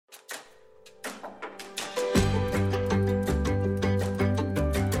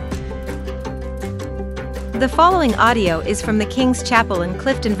The following audio is from the King's Chapel in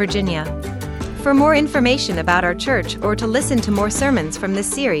Clifton, Virginia. For more information about our church or to listen to more sermons from this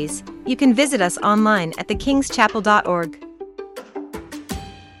series, you can visit us online at thekingschapel.org.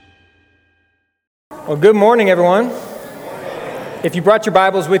 Well, good morning, everyone. If you brought your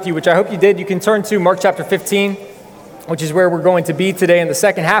Bibles with you, which I hope you did, you can turn to Mark chapter 15, which is where we're going to be today in the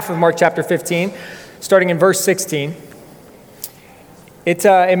second half of Mark chapter 15, starting in verse 16.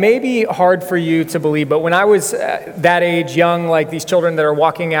 It may be hard for you to believe, but when I was that age, young, like these children that are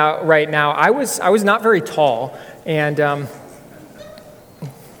walking out right now, I was not very tall. And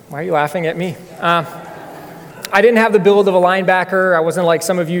why are you laughing at me? I didn't have the build of a linebacker. I wasn't like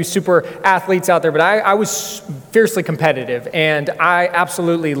some of you super athletes out there, but I was fiercely competitive, and I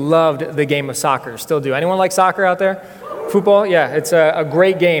absolutely loved the game of soccer. Still do. Anyone like soccer out there? Football? Yeah, it's a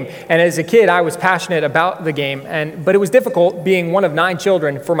great game. And as a kid, I was passionate about the game, but it was difficult, being one of 9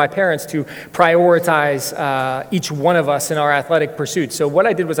 children, for my parents to prioritize each one of us in our athletic pursuits. So what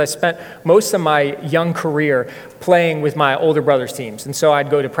I did was I spent most of my young career playing with my older brother's teams. And so I'd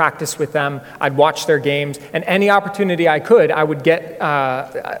go to practice with them, I'd watch their games, and any opportunity I could, I would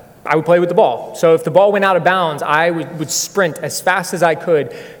play with the ball. So if the ball went out of bounds, I would sprint as fast as I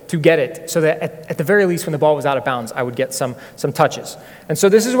could to get it, so that at the very least, when the ball was out of bounds, I would get some touches. And so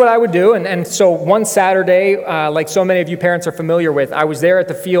this is what I would do. And so one Saturday, like so many of you parents are familiar with, I was there at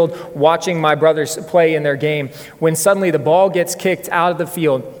the field watching my brothers play in their game, when suddenly the ball gets kicked out of the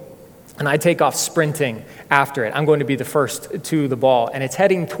field, and I take off sprinting after it. I'm going to be the first to the ball, and it's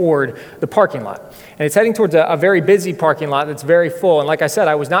heading toward the parking lot. And it's heading towards a very busy parking lot that's very full. And like I said,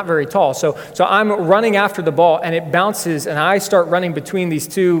 I was not very tall. So I'm running after the ball, and it bounces, and I start running between these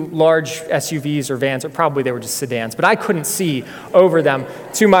 2 large SUVs or vans, or probably they were just sedans, but I couldn't see over them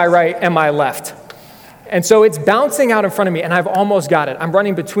to my right and my left. And so it's bouncing out in front of me, and I've almost got it. I'm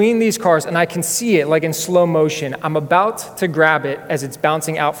running between these cars, and I can see it like in slow motion. I'm about to grab it as it's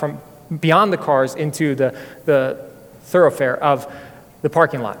bouncing out from beyond the cars into the thoroughfare of the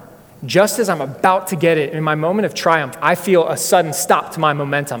parking lot. Just as I'm about to get it, in my moment of triumph, I feel a sudden stop to my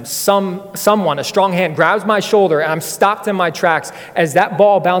momentum. Someone, a strong hand, grabs my shoulder, and I'm stopped in my tracks as that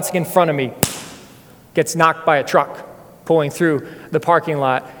ball bouncing in front of me gets knocked by a truck pulling through the parking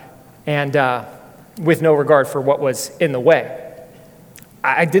lot, and with no regard for what was in the way.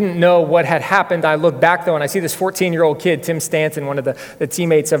 I didn't know what had happened. I look back, though, and I see this 14-year-old kid, Tim Stanton, one of the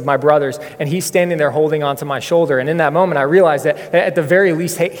teammates of my brothers, and he's standing there holding onto my shoulder. And in that moment, I realized that at the very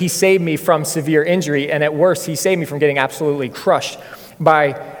least, he saved me from severe injury, and at worst, he saved me from getting absolutely crushed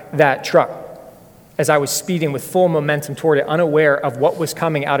by that truck as I was speeding with full momentum toward it, unaware of what was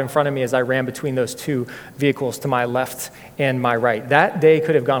coming out in front of me as I ran between those 2 vehicles to my left and my right. That day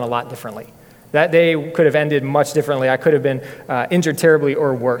could have gone a lot differently. That day could have ended much differently. I could have been injured terribly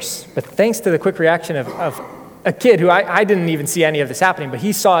or worse. But thanks to the quick reaction of a kid who I didn't even see any of this happening, but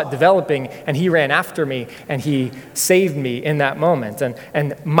he saw it developing, and he ran after me, and he saved me in that moment.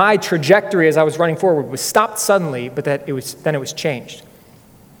 And my trajectory as I was running forward was stopped suddenly, but then it was changed.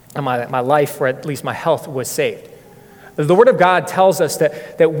 And my life, or at least my health, was saved. The Word of God tells us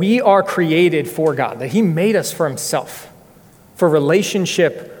that we are created for God, that He made us for Himself, for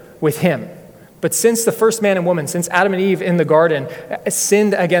relationship with Him. But since the first man and woman, since Adam and Eve in the garden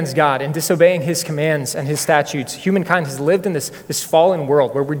sinned against God in disobeying His commands and His statutes, humankind has lived in this fallen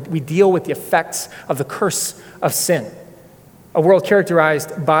world where we deal with the effects of the curse of sin. A world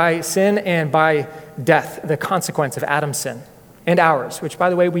characterized by sin and by death, the consequence of Adam's sin, and ours, which, by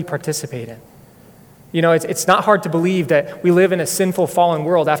the way, we participate in. You know, it's not hard to believe that we live in a sinful, fallen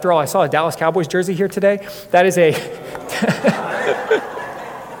world. After all, I saw a Dallas Cowboys jersey here today. That is a...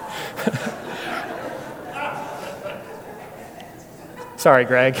 Sorry,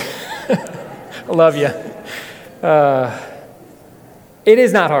 Greg. I love you. It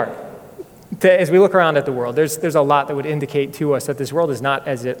is not hard. As we look around at the world, there's a lot that would indicate to us that this world is not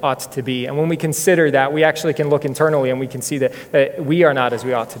as it ought to be. And when we consider that, we actually can look internally and we can see that we are not as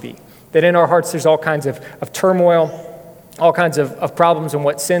we ought to be. That in our hearts there's all kinds of turmoil, all kinds of problems, and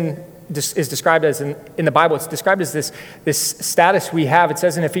what sin is described as in the Bible. It's described as this status we have. It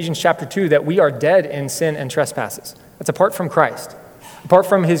says in Ephesians chapter 2 that we are dead in sin and trespasses. That's apart from Christ. Apart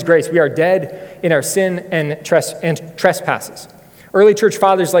from His grace, we are dead in our sin and trespasses. Early church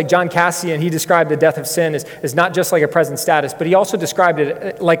fathers like John Cassian, he described the death of sin as not just like a present status, but he also described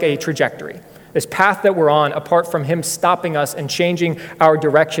it like a trajectory. This path that we're on, apart from Him stopping us and changing our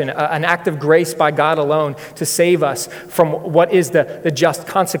direction, an act of grace by God alone to save us from what is the just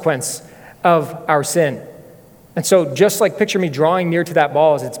consequence of our sin. And so just like picture me drawing near to that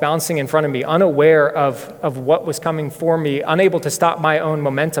ball as it's bouncing in front of me, unaware of what was coming for me, unable to stop my own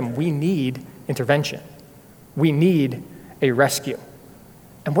momentum, we need intervention. We need a rescue.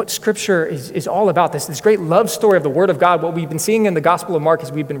 And what Scripture is all about, this great love story of the Word of God, what we've been seeing in the Gospel of Mark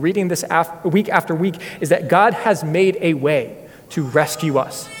as we've been reading this week after week, is that God has made a way to rescue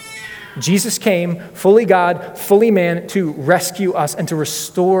us. Jesus came, fully God, fully man, to rescue us and to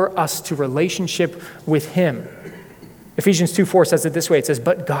restore us to relationship with him. Ephesians 2:4 says it this way. It says,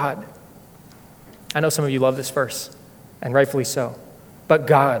 but God. I know some of you love this verse, and rightfully so. But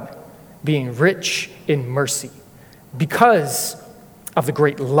God, being rich in mercy, because of the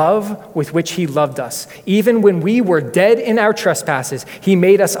great love with which he loved us, even when we were dead in our trespasses, he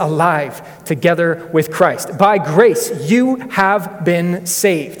made us alive together with Christ. By grace, you have been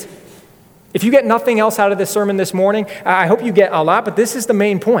saved. If you get nothing else out of this sermon this morning, I hope you get a lot, but this is the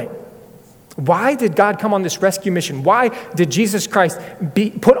main point. Why did God come on this rescue mission? Why did Jesus Christ be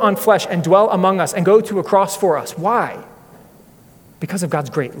put on flesh and dwell among us and go to a cross for us? Why? Because of God's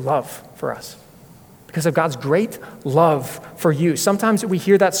great love for us. Because of God's great love for you. Sometimes we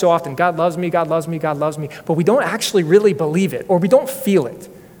hear that so often. God loves me, God loves me, God loves me. But we don't actually really believe it, or we don't feel it.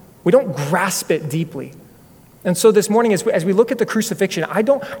 We don't grasp it deeply. And so this morning, as we look at the crucifixion, I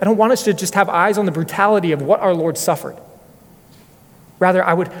don't want us to just have eyes on the brutality of what our Lord suffered. Rather,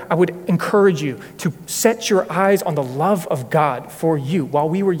 I would encourage you to set your eyes on the love of God for you. While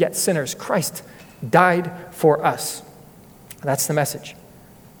we were yet sinners, Christ died for us. That's the message.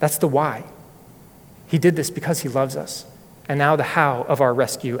 That's the why. He did this because he loves us. And now the how of our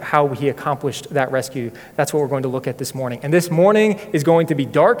rescue, how he accomplished that rescue, that's what we're going to look at this morning. And this morning is going to be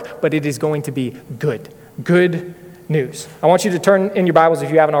dark, but it is going to be good. Good news. I want you to turn in your Bibles,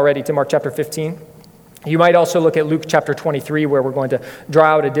 if you haven't already, to Mark chapter 15. You might also look at Luke chapter 23, where we're going to draw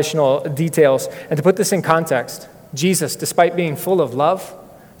out additional details. And to put this in context, Jesus, despite being full of love,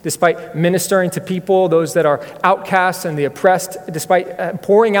 despite ministering to people, those that are outcasts and the oppressed, despite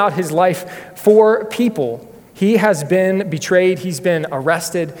pouring out his life for people, he has been betrayed, he's been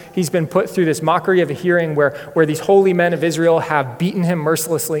arrested, he's been put through this mockery of a hearing where these holy men of Israel have beaten him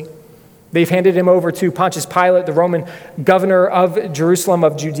mercilessly. They've handed him over to Pontius Pilate, the Roman governor of Jerusalem,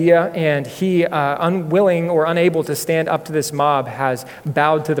 of Judea, and he, unwilling or unable to stand up to this mob, has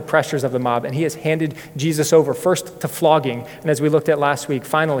bowed to the pressures of the mob, and he has handed Jesus over first to flogging, and as we looked at last week,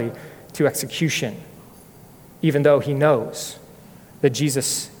 finally to execution, even though he knows that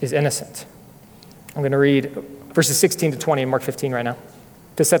Jesus is innocent. I'm going to read verses 16 to 20 in Mark 15 right now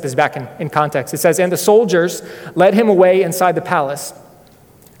to set this back in context. It says, and the soldiers led him away inside the palace,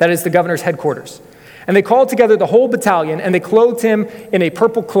 that is the governor's headquarters. And they called together the whole battalion, and they clothed him in a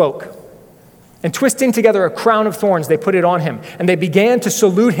purple cloak. And twisting together a crown of thorns, they put it on him. And they began to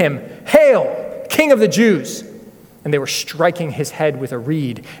salute him, Hail, King of the Jews! And they were striking his head with a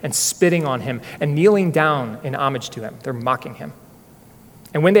reed and spitting on him and kneeling down in homage to him. They're mocking him.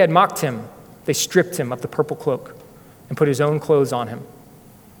 And when they had mocked him, they stripped him of the purple cloak and put his own clothes on him.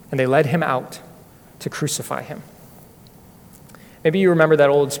 And they led him out to crucify him. Maybe you remember that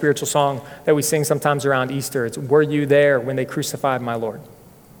old spiritual song that we sing sometimes around Easter. It's, were you there when they crucified my Lord?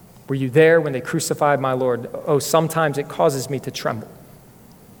 Were you there when they crucified my Lord? Oh, sometimes it causes me to tremble.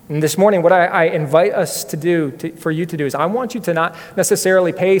 And this morning, what I invite us to do, for you to do, is I want you to not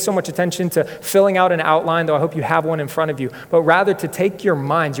necessarily pay so much attention to filling out an outline, though I hope you have one in front of you, but rather to take your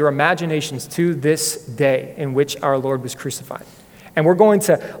minds, your imaginations to this day in which our Lord was crucified. And we're going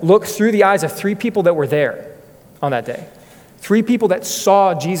to look through the eyes of three people that were there on that day. Three people that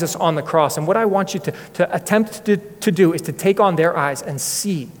saw Jesus on the cross. And what I want you to attempt to do is to take on their eyes and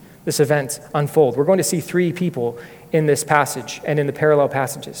see this event unfold. We're going to see three people in this passage and in the parallel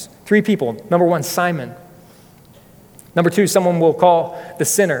passages. Three people. Number one, Simon. Number two, someone we'll call the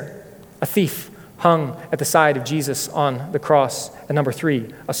sinner, a thief hung at the side of Jesus on the cross. And number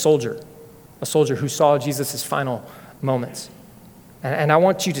three, a soldier who saw Jesus' final moments. And I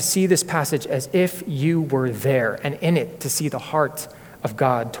want you to see this passage as if you were there, and in it to see the heart of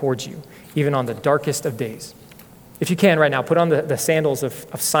God towards you, even on the darkest of days. If you can right now, put on the sandals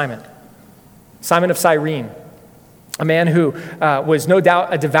of Simon. Simon of Cyrene, a man who was no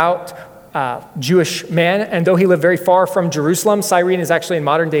doubt a devout Jewish man, and though he lived very far from Jerusalem, Cyrene is actually in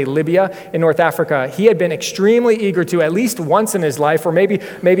modern-day Libya in North Africa. He had been extremely eager to, at least once in his life, or maybe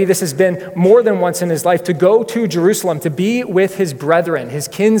this has been more than once in his life, to go to Jerusalem, to be with his brethren, his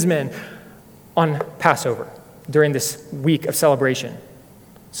kinsmen, on Passover during this week of celebration.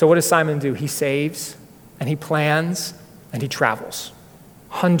 So what does Simon do? He saves, and he plans, and he travels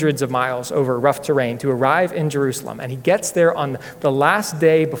hundreds of miles over rough terrain to arrive in Jerusalem. And he gets there on the last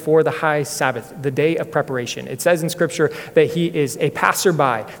day before the high Sabbath, the day of preparation. It says in Scripture that he is a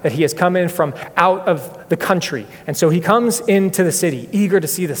passerby, that he has come in from out of the country. And so he comes into the city, eager to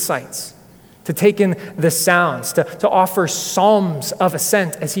see the sights. to take in the sounds, to offer psalms of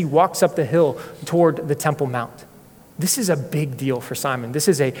ascent as he walks up the hill toward the Temple Mount. This is a big deal for Simon. This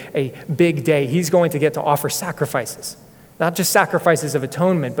is a big day. He's going to get to offer sacrifices, not just sacrifices of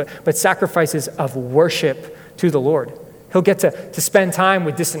atonement, but sacrifices of worship to the Lord. He'll get to spend time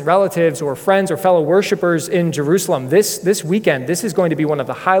with distant relatives or friends or fellow worshipers in Jerusalem. This weekend, this is going to be one of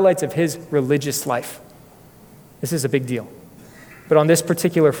the highlights of his religious life. This is a big deal. But on this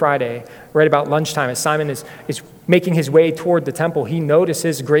particular Friday, right about lunchtime, as Simon is making his way toward the temple, he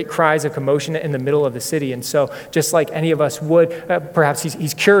notices great cries of commotion in the middle of the city. And so, just like any of us would, perhaps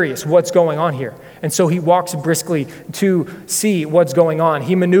he's curious what's going on here. And so he walks briskly to see what's going on.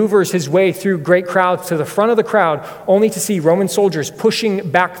 He maneuvers his way through great crowds to the front of the crowd, only to see Roman soldiers pushing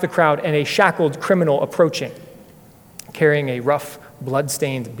back the crowd and a shackled criminal approaching, carrying a rough,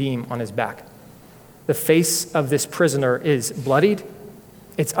 blood-stained beam on his back. The face of this prisoner is bloodied.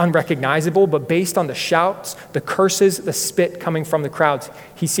 It's unrecognizable, but based on the shouts, the curses, the spit coming from the crowds,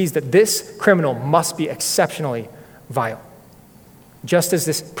 he sees that this criminal must be exceptionally vile. Just as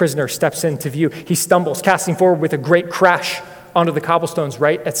this prisoner steps into view, he stumbles, casting forward with a great crash onto the cobblestones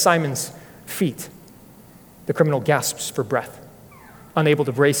right at Simon's feet. The criminal gasps for breath. Unable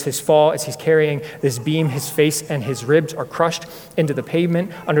to brace his fall as he's carrying this beam, his face and his ribs are crushed into the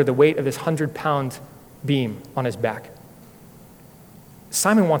pavement under the weight of this 100-pound beam on his back.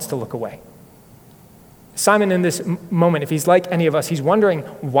 Simon wants to look away. Simon, in this moment, if he's like any of us, he's wondering,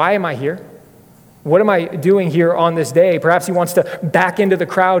 why am I here? What am I doing here on this day? Perhaps he wants to back into the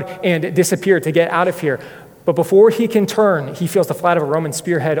crowd and disappear to get out of here. But before he can turn, he feels the flat of a Roman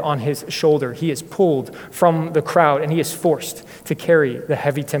spearhead on his shoulder. He is pulled from the crowd, and he is forced to carry the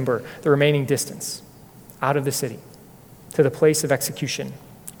heavy timber, the remaining distance, out of the city to the place of execution,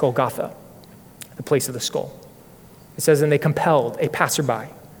 Golgotha, the place of the skull. It says, and they compelled a passerby,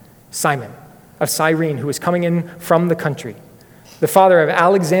 Simon of Cyrene, who was coming in from the country, the father of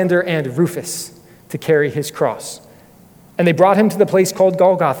Alexander and Rufus, to carry his cross. And they brought him to the place called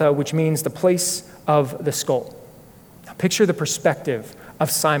Golgotha, which means the place of the skull. Now picture the perspective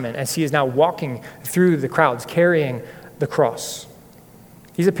of Simon as he is now walking through the crowds, carrying the cross.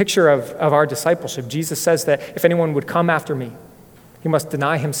 He's a picture of our discipleship. Jesus says that if anyone would come after me, he must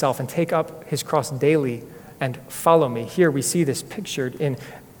deny himself and take up his cross daily and follow me. Here we see this pictured in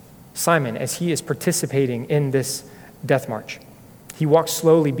Simon as he is participating in this death march. He walks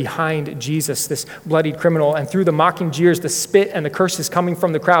slowly behind Jesus, this bloodied criminal, and through the mocking jeers, the spit and the curses coming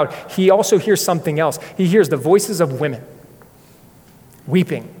from the crowd, he also hears something else. He hears the voices of women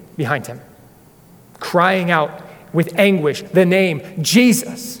weeping behind him, crying out with anguish the name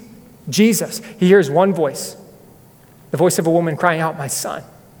Jesus, Jesus. He hears one voice, the voice of a woman crying out, my son,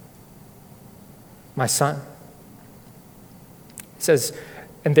 my son. It says,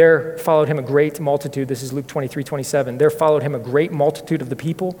 and there followed him a great multitude. This is Luke 23:27. There followed him a great multitude of the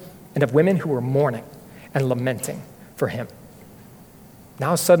people and of women who were mourning and lamenting for him.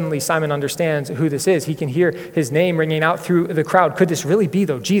 Now suddenly Simon understands who this is. He can hear his name ringing out through the crowd. Could this really be,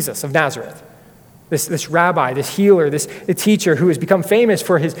 though, Jesus of Nazareth? This rabbi, this healer, this teacher who has become famous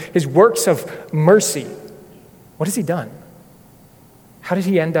for his works of mercy. What has he done? How did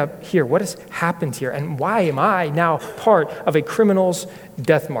he end up here? What has happened here? And why am I now part of a criminal's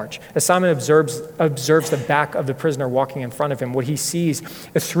death march? As Simon observes the back of the prisoner walking in front of him, what he sees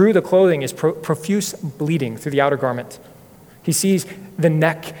through the clothing is profuse bleeding through the outer garment. He sees the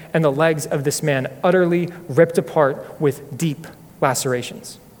neck and the legs of this man utterly ripped apart with deep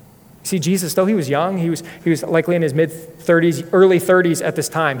lacerations. See, Jesus, though he was young, he was likely in his mid-30s, early 30s at this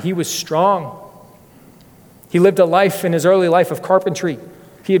time. He was strong. He lived a life in his early life of carpentry.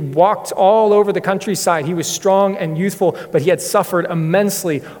 He had walked all over the countryside. He was strong and youthful, but he had suffered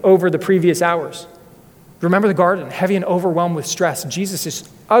immensely over the previous hours. Remember the garden, heavy and overwhelmed with stress. Jesus is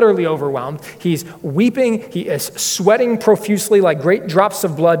utterly overwhelmed. He's weeping. He is sweating profusely like great drops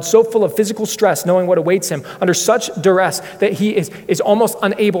of blood, so full of physical stress, knowing what awaits him, under such duress that he is almost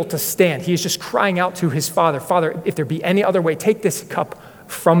unable to stand. He is just crying out to his Father, Father, if there be any other way, take this cup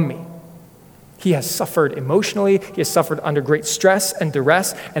from me. He has suffered emotionally. He has suffered under great stress and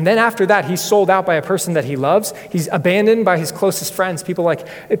duress. And then after that, he's sold out by a person that he loves. He's abandoned by his closest friends, people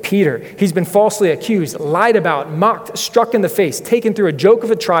like Peter. He's been falsely accused, lied about, mocked, struck in the face, taken through a joke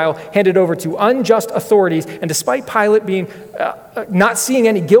of a trial, handed over to unjust authorities. And despite Pilate being not seeing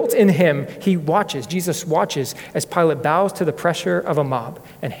any guilt in him, Jesus watches as Pilate bows to the pressure of a mob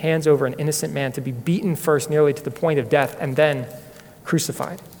and hands over an innocent man to be beaten first nearly to the point of death and then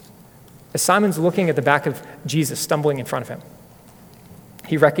crucified. As Simon's looking at the back of Jesus stumbling in front of him,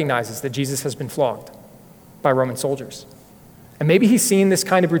 he recognizes that Jesus has been flogged by Roman soldiers. And maybe he's seen this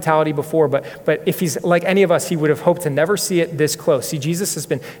kind of brutality before, but if he's like any of us, he would have hoped to never see it this close. See, Jesus has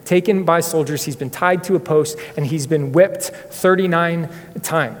been taken by soldiers, he's been tied to a post, and he's been whipped 39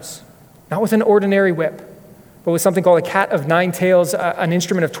 times. Not with an ordinary whip, but with something called a cat of nine tails, an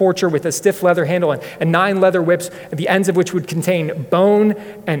instrument of torture with a stiff leather handle and 9 leather whips, at the ends of which would contain bone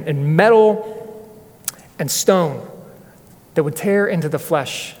and metal and stone that would tear into the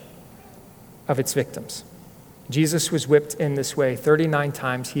flesh of its victims. Jesus was whipped in this way 39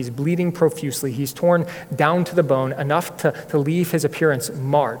 times. He's bleeding profusely. He's torn down to the bone, enough to leave his appearance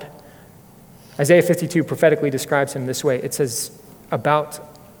marred. Isaiah 52 prophetically describes him this way. It says about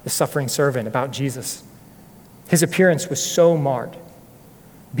the suffering servant, about Jesus. His appearance was so marred,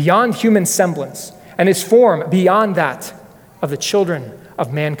 beyond human semblance, and his form beyond that of the children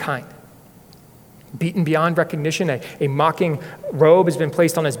of mankind. Beaten beyond recognition, a mocking robe has been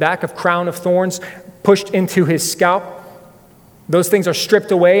placed on his back, a crown of thorns pushed into his scalp. Those things are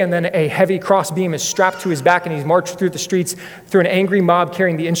stripped away, and then a heavy crossbeam is strapped to his back, and he's marched through the streets through an angry mob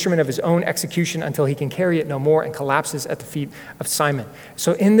carrying the instrument of his own execution until he can carry it no more and collapses at the feet of Simon.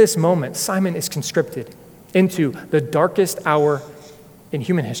 So in this moment, Simon is conscripted into the darkest hour in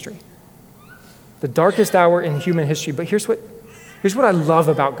human history. The darkest hour in human history. But here's what I love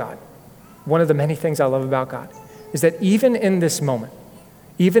about God. One of the many things I love about God is that even in this moment,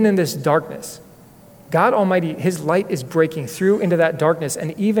 even in this darkness, God Almighty, his light is breaking through into that darkness.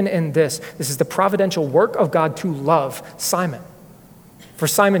 And even in this is the providential work of God to love Simon. For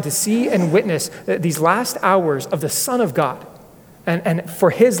Simon to see and witness these last hours of the Son of God, and for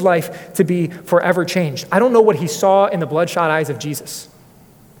his life to be forever changed. I don't know what he saw in the bloodshot eyes of Jesus,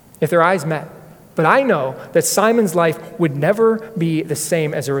 if their eyes met. But I know that Simon's life would never be the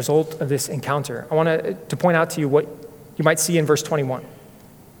same as a result of this encounter. I want to point out to you what you might see in verse 21.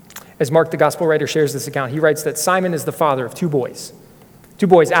 As Mark, the gospel writer, shares this account, he writes that Simon is the father of two boys,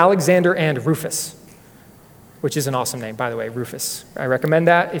 Alexander and Rufus, which is an awesome name, by the way, Rufus. I recommend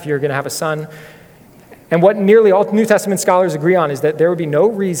that if you're going to have a son. And what nearly all New Testament scholars agree on is that there would be no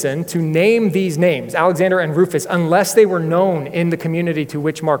reason to name these names, Alexander and Rufus, unless they were known in the community to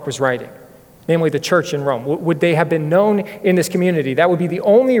which Mark was writing, namely the church in Rome. Would they have been known in this community? That would be the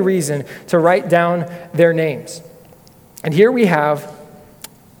only reason to write down their names. And here we have,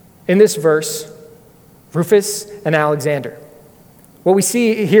 in this verse, Rufus and Alexander. What we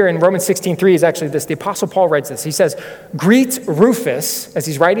see here in Romans 16:3 is actually this. The Apostle Paul writes this. He says, "Greet Rufus," as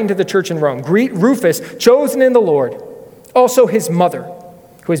he's writing to the church in Rome, "greet Rufus, chosen in the Lord, also his mother,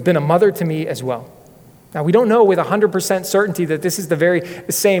 who has been a mother to me as well." Now, we don't know with 100% certainty that this is the very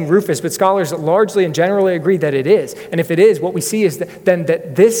same Rufus, but scholars largely and generally agree that it is. And if it is, what we see is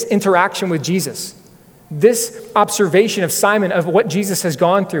that this interaction with Jesus, this observation of Simon of what Jesus has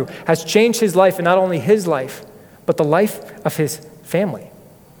gone through, has changed his life, and not only his life, but the life of his family,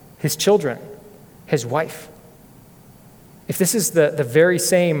 his children, his wife. If this is the very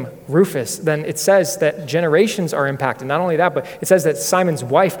same Rufus, then it says that generations are impacted. Not only that, but it says that Simon's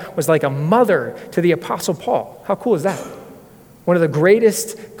wife was like a mother to the Apostle Paul. How cool is that? One of the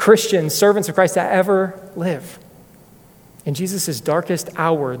greatest Christian servants of Christ to ever live. In Jesus' darkest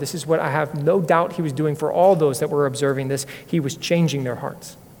hour, this is what I have no doubt he was doing for all those that were observing this. He was changing their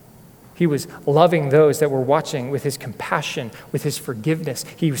hearts. He was loving those that were watching with his compassion, with his forgiveness.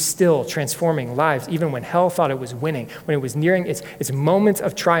 He was still transforming lives, even when hell thought it was winning. When it was nearing its moment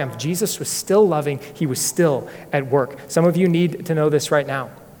of triumph, Jesus was still loving. He was still at work. Some of you need to know this right now.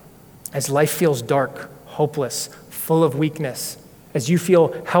 As life feels dark, hopeless, full of weakness, as you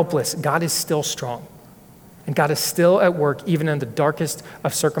feel helpless, God is still strong. And God is still at work, even in the darkest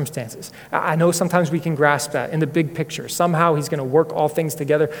of circumstances. I know sometimes we can grasp that in the big picture. Somehow he's going to work all things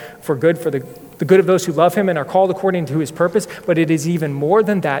together for good, for the good of those who love him and are called according to his purpose. But it is even more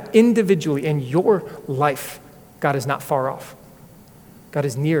than that. Individually, in your life, God is not far off. God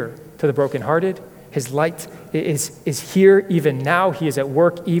is near to the brokenhearted. His light is here even now. He is at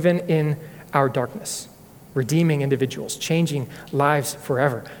work even in our darkness, redeeming individuals, changing lives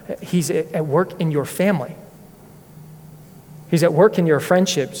forever. He's at work in your family. He's at work in your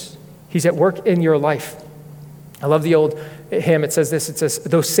friendships. He's at work in your life. I love the old hymn. It says this. It says,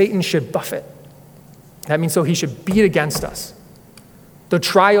 "Though Satan should buffet," that means so he should beat against us. "Though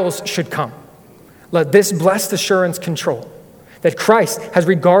trials should come, let this blessed assurance control, that Christ has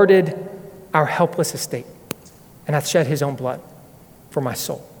regarded our helpless estate and hath shed his own blood for my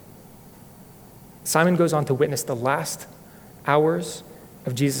soul." Simon goes on to witness the last hours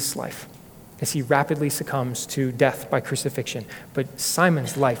of Jesus' life as he rapidly succumbs to death by crucifixion. But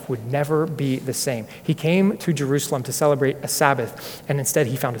Simon's life would never be the same. He came to Jerusalem to celebrate a Sabbath, and instead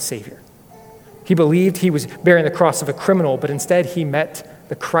he found a Savior. He believed he was bearing the cross of a criminal, but instead he met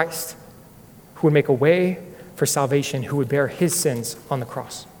the Christ who would make a way for salvation, who would bear his sins on the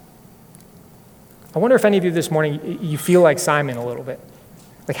cross. I wonder if any of you this morning, you feel like Simon a little bit.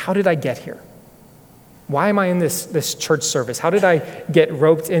 Like, how did I get here? Why am I in this church service? How did I get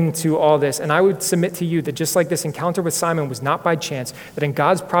roped into all this? And I would submit to you that just like this encounter with Simon was not by chance, that in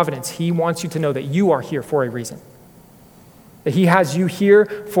God's providence, he wants you to know that you are here for a reason. That he has you here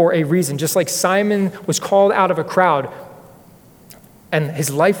for a reason. Just like Simon was called out of a crowd and his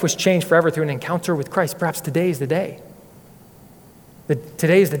life was changed forever through an encounter with Christ, perhaps today is the day.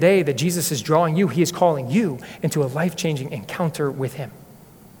 Today is the day that Jesus is drawing you. He is calling you into a life-changing encounter with him.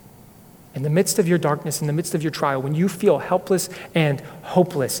 In the midst of your darkness, in the midst of your trial, when you feel helpless and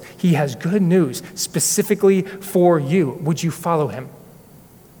hopeless, he has good news specifically for you. Would you follow him?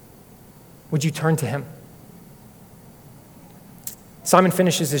 Would you turn to him? Simon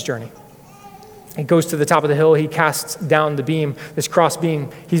finishes his journey. He goes to the top of the hill. He casts down the beam, this cross beam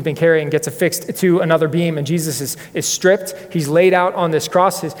he's been carrying, gets affixed to another beam, and Jesus is stripped. He's laid out on this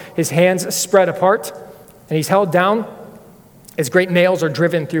cross, his hands spread apart, and he's held down. His great nails are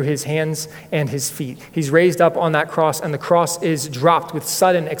driven through his hands and his feet. He's raised up on that cross, and the cross is dropped with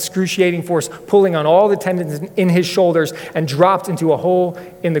sudden, excruciating force, pulling on all the tendons in his shoulders and dropped into a hole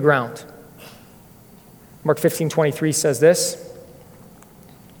in the ground. Mark 15:23 says this.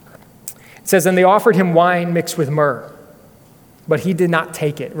 It says, "And they offered him wine mixed with myrrh, but he did not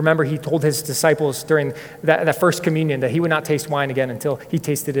take it." Remember, he told his disciples during that first communion that he would not taste wine again until he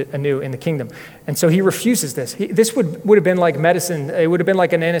tasted it anew in the kingdom. And so he refuses this. This would have been like medicine. It would have been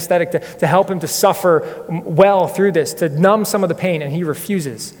like an anesthetic to help him to suffer well through this, to numb some of the pain, and he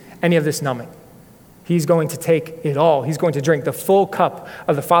refuses any of this numbing. He's going to take it all. He's going to drink the full cup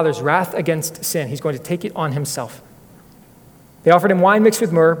of the Father's wrath against sin. He's going to take it on himself. They offered him wine mixed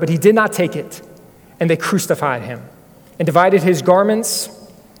with myrrh, but he did not take it, and they crucified him and divided his garments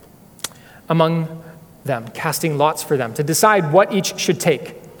among them, casting lots for them to decide what each should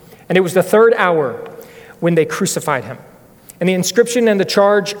take. And it was the third hour when they crucified him. And the inscription and the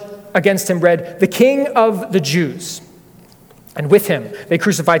charge against him read, "The King of the Jews." And with him they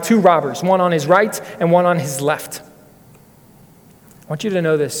crucified two robbers, one on his right and one on his left. I want you to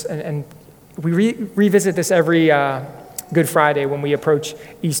know this, and we revisit this every Good Friday when we approach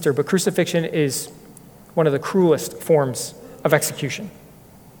Easter, but crucifixion is one of the cruelest forms of execution.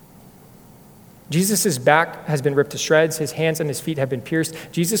 Jesus' back has been ripped to shreds. His hands and his feet have been pierced.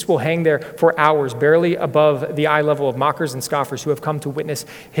 Jesus will hang there for hours, barely above the eye level of mockers and scoffers who have come to witness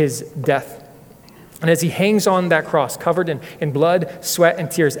his death. And as he hangs on that cross, covered in blood, sweat, and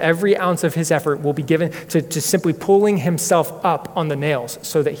tears, every ounce of his effort will be given to simply pulling himself up on the nails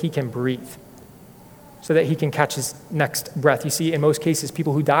so that he can breathe, so that he can catch his next breath. You see, in most cases,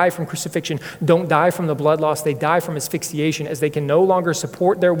 people who die from crucifixion don't die from the blood loss. They die from asphyxiation as they can no longer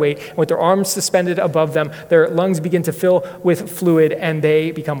support their weight. And with their arms suspended above them, their lungs begin to fill with fluid, and they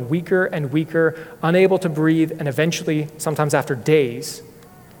become weaker and weaker, unable to breathe, and eventually, sometimes after days,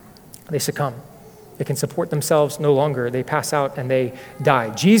 they succumb. They can support themselves no longer. They pass out and they die.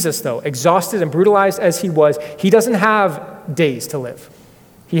 Jesus, though, exhausted and brutalized as he was, he doesn't have days to live.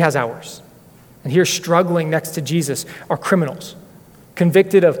 He has hours. And here, struggling next to Jesus are criminals,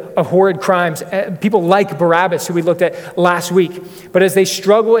 convicted of horrid crimes, people like Barabbas, who we looked at last week. But as they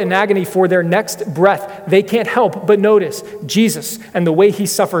struggle in agony for their next breath, they can't help but notice Jesus and the way he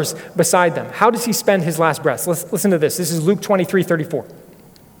suffers beside them. How does he spend his last breath? Listen to this. This is Luke 23:34.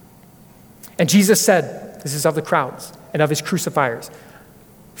 And Jesus said, this is of the crowds and of his crucifiers,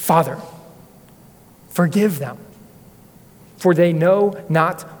 "Father, forgive them, for they know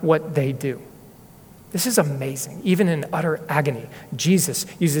not what they do." This is amazing. Even in utter agony, Jesus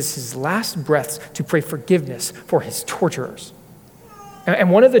uses his last breaths to pray forgiveness for his torturers.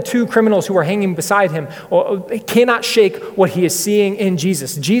 And one of the two criminals who are hanging beside him cannot shake what he is seeing in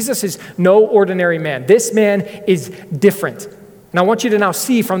Jesus. Jesus is no ordinary man. This man is different. And I want you to now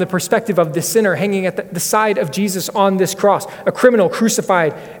see from the perspective of the sinner hanging at the side of Jesus on this cross, a criminal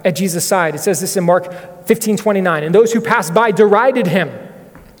crucified at Jesus' side. It says this in Mark 15:29. "And those who passed by derided him,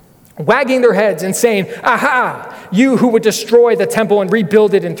 wagging their heads and saying, 'Aha, you who would destroy the temple and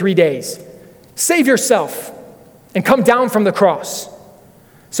rebuild it in 3 days. Save yourself and come down from the cross.'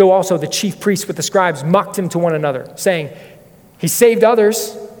 So also the chief priests with the scribes mocked him to one another, saying, 'He saved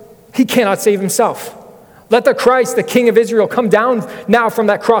others. He cannot save himself. Let the Christ, the King of Israel, come down now from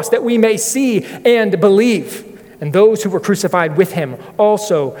that cross that we may see and believe.' And those who were crucified with him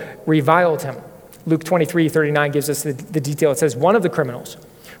also reviled him." Luke 23:39 gives us the detail. It says, "One of the criminals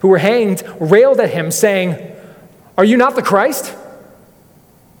who were hanged railed at him, saying, 'Are you not the Christ?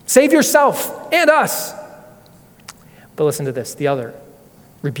 Save yourself and us. But listen to this. The other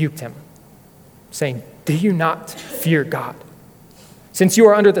rebuked him, saying, do you not fear God, since you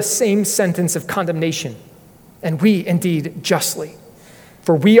are under the same sentence of condemnation, and we indeed justly?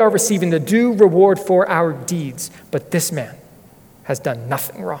 For we are receiving the due reward for our deeds, but this man has done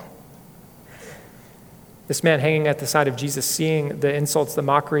nothing wrong. This man hanging at the side of Jesus, seeing the insults, the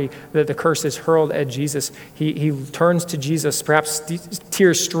mockery, the curses hurled at Jesus, he turns to Jesus, perhaps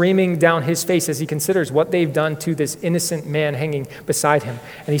tears streaming down his face as he considers what they've done to this innocent man hanging beside him.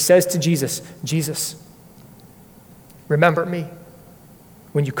 And he says to Jesus, Jesus, remember me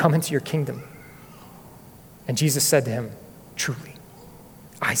when you come into your kingdom. And Jesus said to him, truly,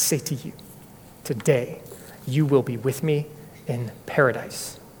 I say to you, today you will be with me in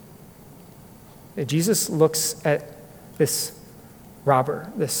paradise. Jesus looks at this robber,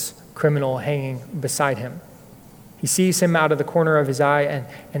 this criminal hanging beside him. He sees him out of the corner of his eye,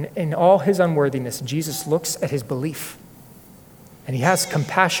 and in all his unworthiness, Jesus looks at his belief. And he has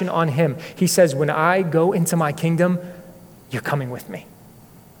compassion on him. He says, when I go into my kingdom, you're coming with me.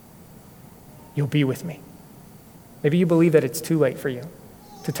 You'll be with me. Maybe you believe that it's too late for you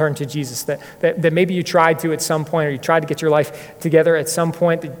to turn to Jesus, that maybe you tried to at some point, or you tried to get your life together at some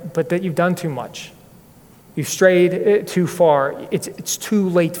point, but that you've done too much. You've strayed too far. It's too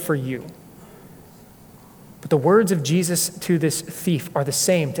late for you. But the words of Jesus to this thief are the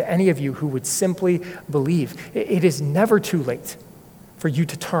same to any of you who would simply believe. It is never too late for you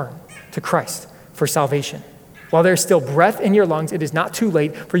to turn to Christ for salvation. While there's still breath in your lungs, it is not too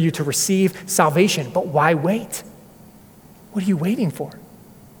late for you to receive salvation. But why wait? What are you waiting for?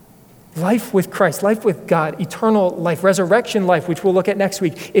 Life with Christ, life with God, eternal life, resurrection life, which we'll look at next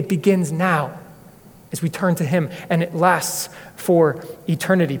week, it begins now as we turn to him, and it lasts for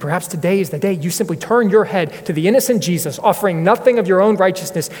eternity. Perhaps today is the day you simply turn your head to the innocent Jesus, offering nothing of your own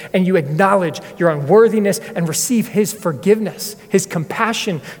righteousness, and you acknowledge your unworthiness and receive his forgiveness, his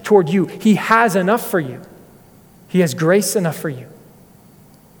compassion toward you. He has enough for you. He has grace enough for you.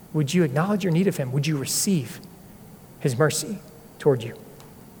 Would you acknowledge your need of him? Would you receive his mercy toward you?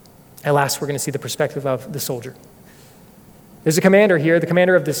 At last, we're going to see the perspective of the soldier. There's a commander here, the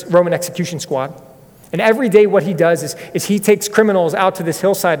commander of this Roman execution squad. And every day what he does is he takes criminals out to this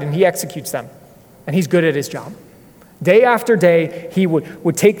hillside and he executes them. And he's good at his job. Day after day, he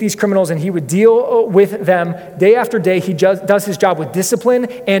would take these criminals and he would deal with them. Day after day, he does his job with discipline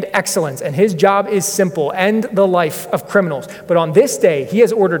and excellence. And his job is simple: end the life of criminals. But on this day, he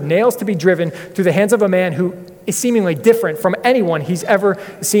has ordered nails to be driven through the hands of a man who is seemingly different from anyone he's ever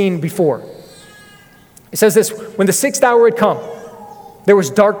seen before. It says this: when the 6th hour had come, there was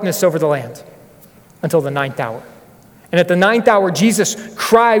darkness over the land until the 9th hour. And at the 9th hour, Jesus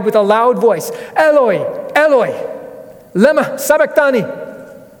cried with a loud voice, Eloi, Eloi, lema sabachthani,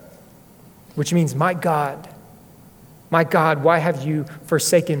 which means, my God, why have you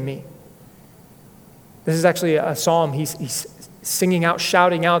forsaken me? This is actually a psalm. He's singing out,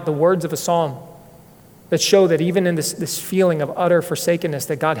 shouting out the words of a psalm that show that even in this feeling of utter forsakenness,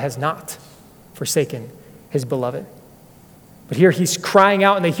 that God has not forsaken his beloved. But here he's crying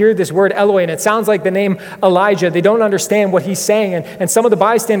out, and they hear this word Eloi, and it sounds like the name Elijah. They don't understand what he's saying, and some of the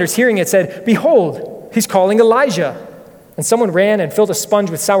bystanders hearing it said, behold, he's calling Elijah. And someone ran and filled a sponge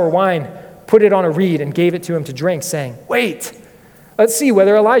with sour wine, put it on a reed, and gave it to him to drink, saying, wait, let's see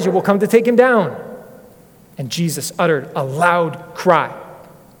whether Elijah will come to take him down. And Jesus uttered a loud cry.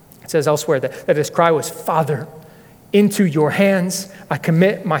 It says elsewhere that his cry was, Father, into your hands I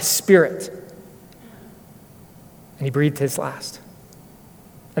commit my spirit. And he breathed his last.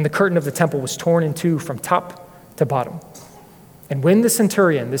 And the curtain of the temple was torn in two from top to bottom. And when the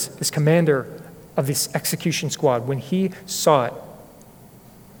centurion, this commander of this execution squad, when he saw it,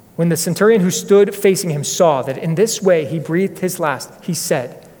 when the centurion who stood facing him saw that in this way he breathed his last, he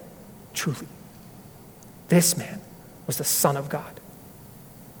said, truly, this man was the Son of God.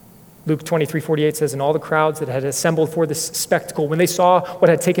 Luke 23:48 says, and all the crowds that had assembled for this spectacle, when they saw what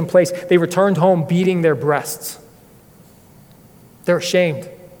had taken place, they returned home beating their breasts. They're ashamed.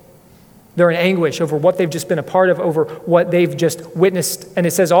 They're in anguish over what they've just been a part of, over what they've just witnessed. And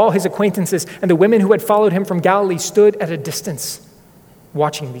it says all his acquaintances and the women who had followed him from Galilee stood at a distance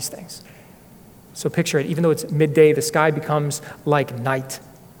watching these things. So picture it. Even though it's midday, the sky becomes like night,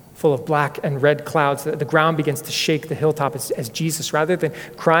 full of black and red clouds. The ground begins to shake the hilltop as Jesus, rather than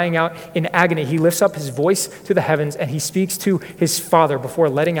crying out in agony, he lifts up his voice to the heavens and he speaks to his Father before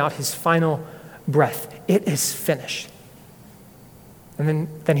letting out his final breath. It is finished. And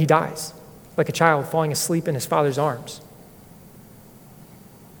then he dies, like a child falling asleep in his father's arms.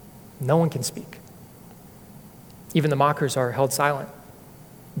 No one can speak. Even the mockers are held silent.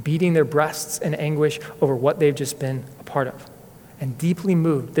 beating their breasts in anguish over what they've just been a part of. And deeply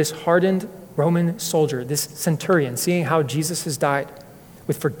moved, this hardened Roman soldier, this centurion, seeing how Jesus has died,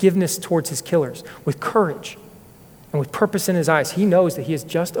 with forgiveness towards his killers, with courage, and with purpose in his eyes, he knows that he has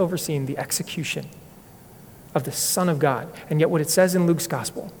just overseen the execution of the Son of God. And yet what it says in Luke's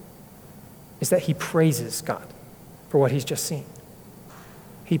gospel is that he praises God for what he's just seen.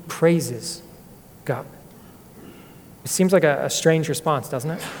 He praises God. It seems like a strange response,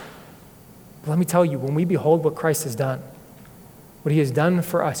 doesn't it? But let me tell you, when we behold what Christ has done, what he has done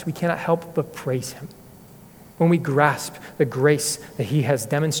for us, we cannot help but praise him. When we grasp the grace that he has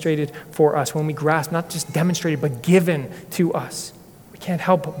demonstrated for us, when we grasp, not just demonstrated, but given to us, we can't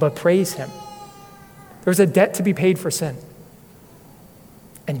help but praise him. There's a debt to be paid for sin.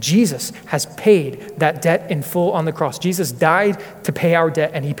 And Jesus has paid that debt in full on the cross. Jesus died to pay our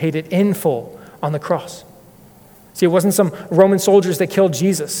debt, and he paid it in full on the cross. See, it wasn't some Roman soldiers that killed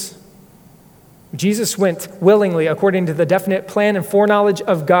Jesus. Jesus went willingly, according to the definite plan and foreknowledge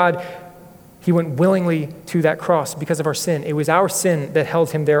of God. He went willingly to that cross because of our sin. It was our sin that held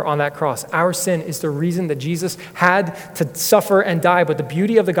him there on that cross. Our sin is the reason that Jesus had to suffer and die. But the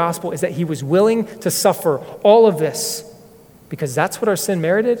beauty of the gospel is that he was willing to suffer all of this because that's what our sin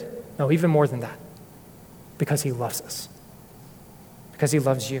merited. No, even more than that. Because he loves us. Because he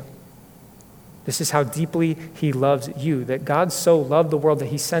loves you. This is how deeply he loves you, that God so loved the world that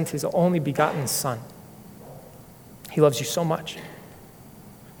he sent his only begotten Son. He loves you so much.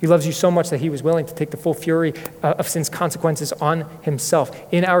 He loves you so much that he was willing to take the full fury of sin's consequences on himself.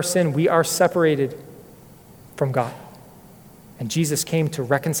 In our sin, we are separated from God. And Jesus came to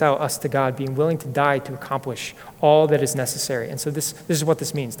reconcile us to God, being willing to die to accomplish all that is necessary. And so this is what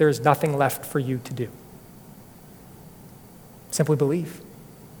this means. There is nothing left for you to do. Simply believe.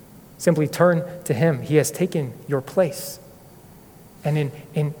 Simply turn to him. He has taken your place. And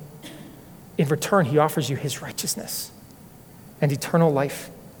in return, he offers you his righteousness and eternal life.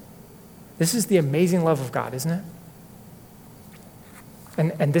 This is the amazing love of God, isn't it?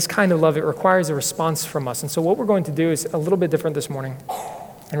 And this kind of love, it requires a response from us. And so what we're going to do is a little bit different this morning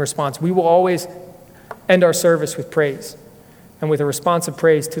in response. We will always end our service with praise and with a response of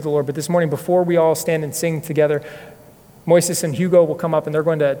praise to the Lord. But this morning, before we all stand and sing together, Moises and Hugo will come up and they're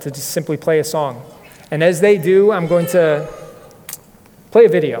going to just simply play a song. And as they do, I'm going to play a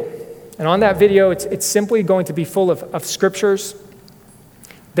video. And on that video, it's simply going to be full of scriptures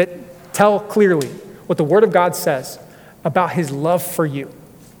that tell clearly what the Word of God says about his love for you.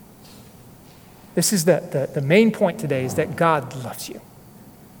 This is the main point today, is that God loves you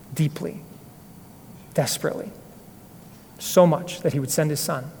deeply, desperately, so much that he would send his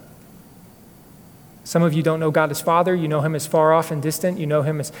Son. Some of you don't know God as Father. You know him as far off and distant. You know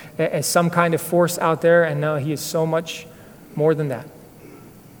him as some kind of force out there. And no, he is so much more than that.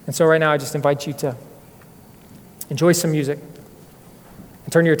 And so right now, I just invite you to enjoy some music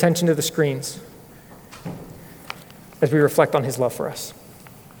and turn your attention to the screens as we reflect on his love for us.